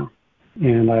right now.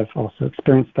 And I've also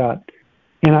experienced that.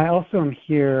 And I also am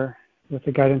here with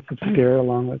the guidance of Spirit,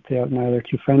 along with my other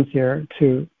two friends here,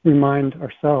 to remind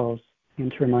ourselves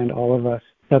and to remind all of us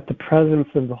that the presence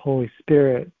of the Holy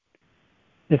Spirit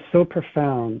is so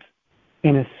profound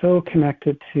and is so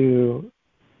connected to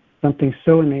something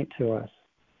so innate to us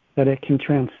that it can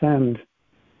transcend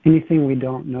anything we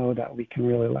don't know that we can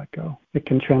really let go. It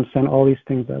can transcend all these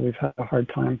things that we've had a hard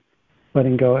time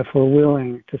letting go if we're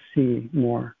willing to see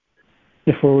more,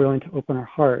 if we're willing to open our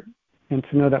heart and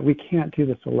to know that we can't do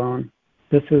this alone.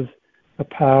 This is a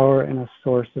power and a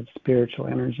source of spiritual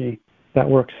energy that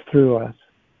works through us,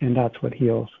 and that's what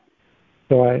heals.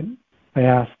 So I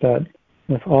ask that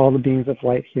with all the beings of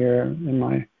light here and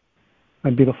my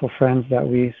beautiful friends, that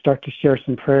we start to share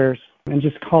some prayers and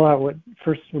just call out what,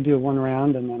 first we'll do one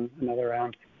round and then another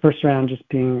round. First round just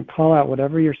being, call out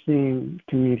whatever you're seeing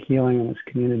can need healing in this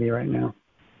community right now.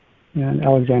 And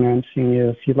Alexandra, I'm seeing you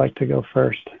if you'd like to go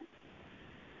first.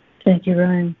 Thank you,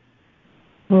 Ryan.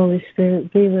 Holy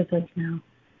Spirit, be with us now.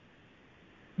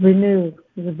 Renew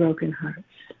the broken hearts.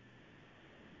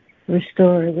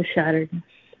 Restore the shatteredness.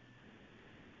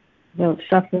 Those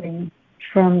suffering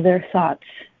from their thoughts,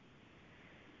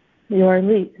 you are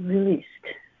released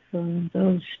from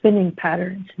those spinning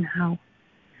patterns now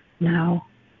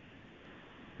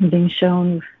being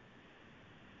shown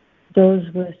those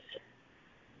with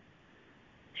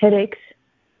headaches.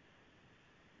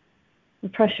 The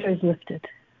pressure is lifted.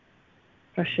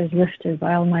 Pressure is lifted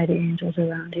by almighty angels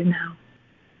around you now.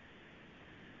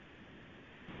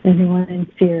 Anyone in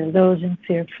fear, those in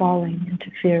fear falling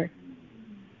into fear,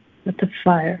 let the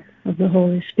fire of the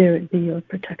Holy Spirit be your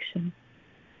protection.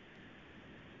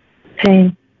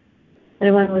 Pain.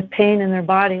 Anyone with pain in their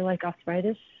body, like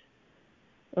arthritis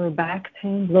or back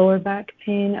pain, lower back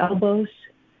pain, elbows,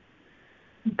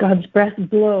 God's breath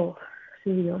blow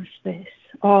through your space.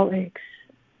 All aches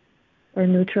are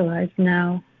neutralized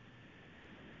now.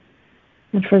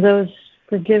 And for those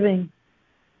forgiving,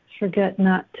 forget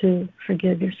not to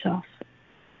forgive yourself.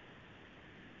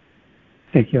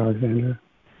 Thank you, Alexandra.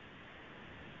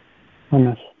 On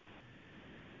this.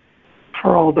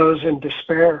 For all those in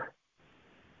despair,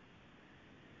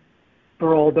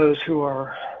 for all those who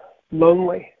are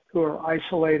lonely, who are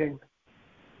isolating,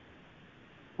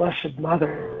 Blessed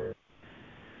Mother,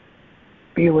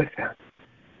 be with them,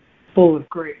 full of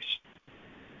grace.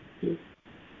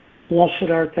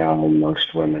 Blessed art thou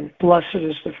amongst women. Blessed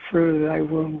is the fruit of thy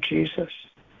womb, Jesus.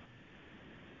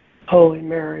 Holy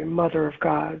Mary, Mother of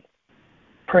God,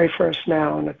 pray for us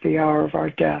now and at the hour of our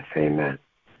death. Amen.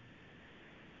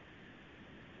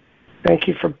 Thank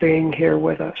you for being here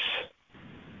with us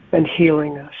and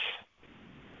healing us,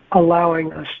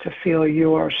 allowing us to feel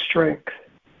your strength.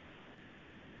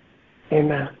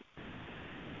 Amen.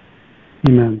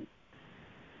 Amen.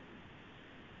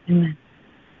 Amen.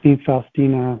 Saint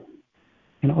Faustina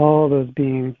and all those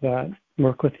beings that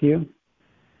work with you,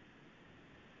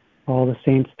 all the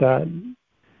saints that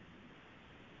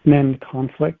mend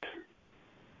conflict,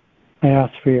 I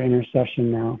ask for your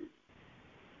intercession now.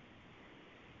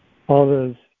 All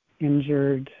those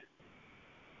injured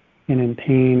and in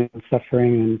pain and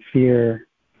suffering and fear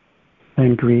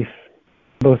and grief,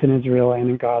 both in Israel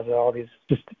and in Gaza, all these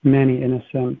just many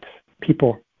innocent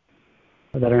people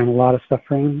that are in a lot of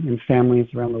suffering, and families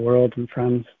around the world and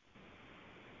friends.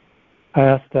 I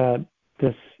ask that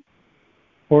this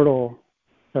portal,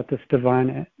 that this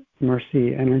divine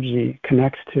mercy energy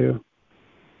connects to,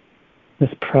 this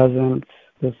presence,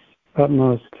 this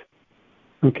utmost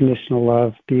unconditional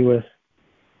love, be with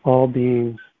all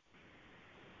beings,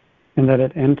 and that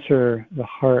it enter the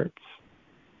hearts,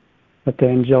 that the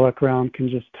angelic realm can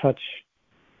just touch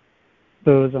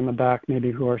those on the back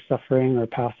maybe who are suffering or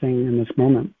passing in this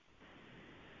moment.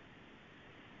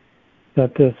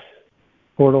 That this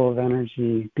portal of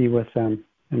energy be with them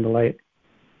in the light.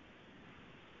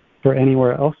 For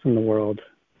anywhere else in the world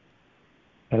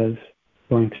that is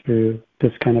going through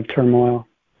this kind of turmoil.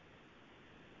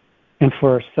 And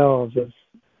for ourselves as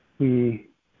we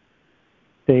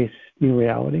face new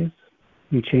realities,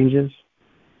 new changes,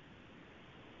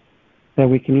 that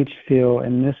we can each feel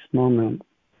in this moment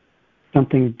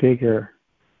something bigger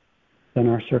than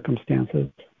our circumstances,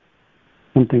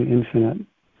 something infinite,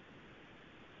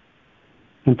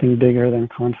 something bigger than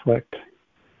conflict.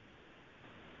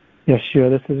 Yeshua,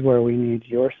 this is where we need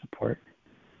your support.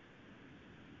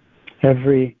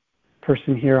 every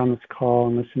person here on this call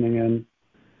and listening in,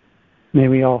 may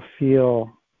we all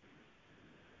feel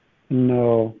and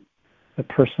know the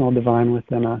personal divine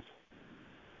within us,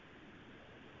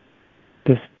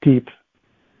 this deep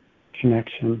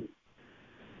connection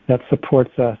that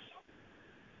supports us,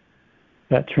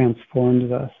 that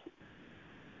transforms us,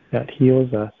 that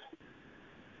heals us,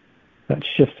 that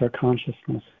shifts our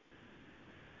consciousness.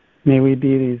 May we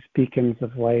be these beacons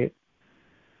of light,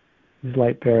 these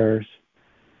light bearers.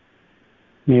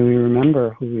 May we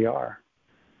remember who we are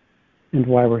and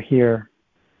why we're here,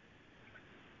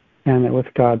 and that with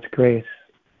God's grace,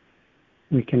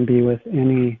 we can be with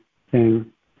anything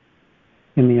in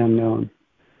the unknown.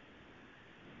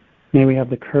 May we have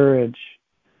the courage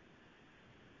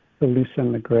to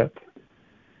loosen the grip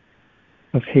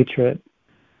of hatred,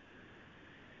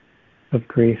 of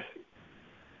grief,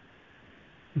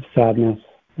 of sadness,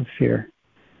 of fear,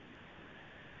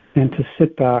 and to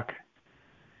sit back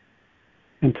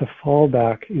and to fall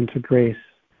back into grace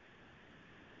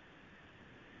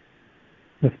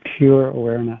with pure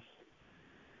awareness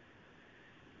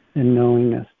and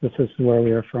knowingness. This is where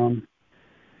we are from.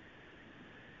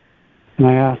 And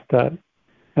I ask that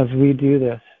as we do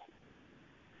this,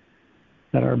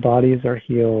 that our bodies are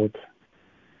healed,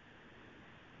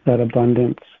 that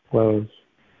abundance flows,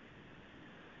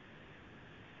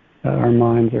 that our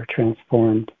minds are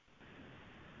transformed,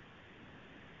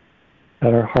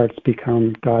 that our hearts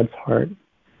become God's heart,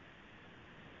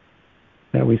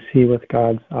 that we see with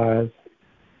God's eyes,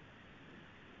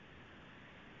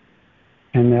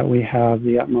 and that we have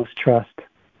the utmost trust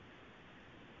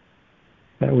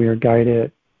that we are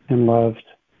guided and loved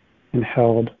and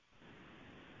held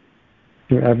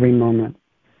through every moment,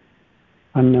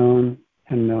 unknown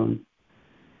and known.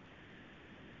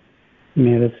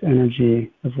 May this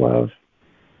energy of love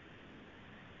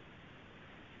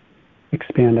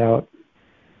expand out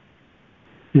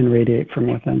and radiate from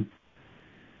within.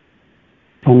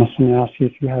 I'm just going to ask you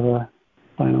if you have a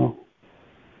final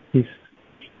piece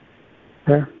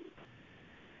prayer.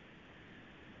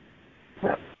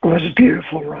 That was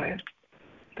beautiful, Ryan.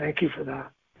 Thank you for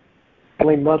that.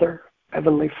 Heavenly Mother,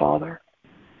 Heavenly Father,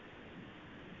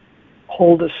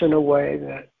 hold us in a way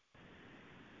that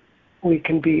we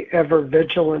can be ever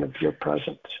vigilant of your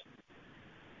presence.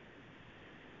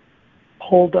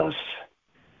 Hold us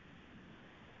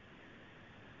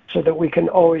so that we can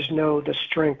always know the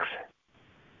strength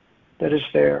that is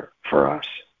there for us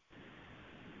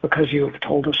because you have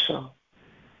told us so.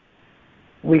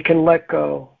 We can let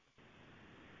go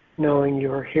knowing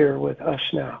you are here with us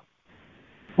now.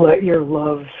 Let your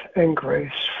love and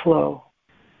grace flow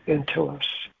into us.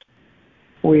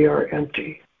 We are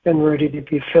empty and ready to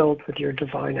be filled with your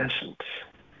divine essence.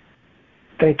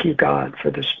 Thank you, God,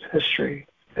 for this ministry.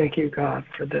 Thank you, God,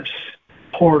 for this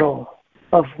portal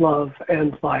of love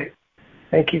and light.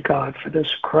 Thank you, God, for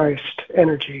this Christ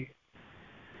energy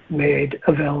made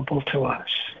available to us.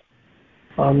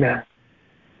 Amen.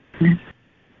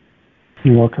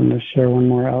 You're welcome to share one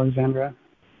more, Alexandra.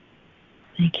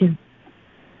 Thank you.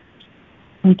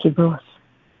 Thank you both.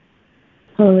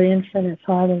 Holy Infinite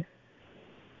Father,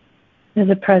 may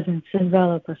the presence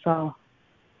envelop us all.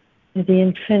 May the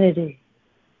infinity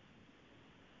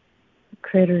of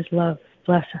Creator's love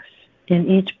bless us in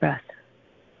each breath.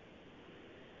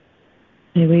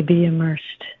 May we be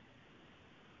immersed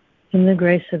in the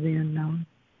grace of the unknown,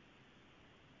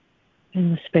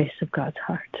 in the space of God's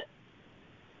heart.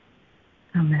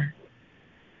 Amen.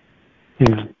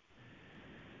 Amen.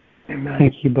 Amen.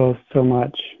 Thank you both so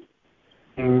much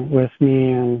being with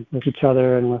me and with each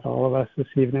other and with all of us this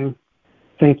evening.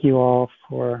 Thank you all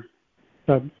for,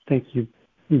 thank you,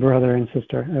 brother and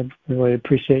sister. I really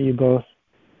appreciate you both.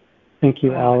 Thank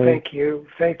you, Allie. Thank you.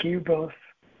 Thank you both.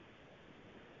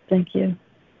 Thank you.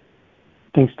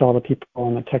 Thanks to all the people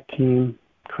on the tech team,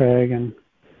 Craig, and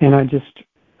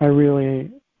I really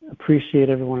appreciate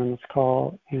everyone on this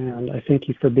call, and I thank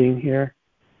you for being here.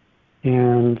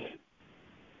 And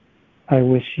I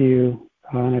wish you,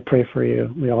 and I pray for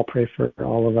you. We all pray for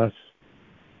all of us,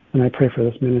 and I pray for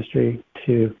this ministry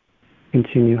to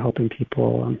continue helping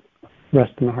people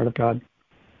rest in the heart of God.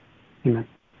 Amen.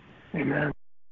 Amen.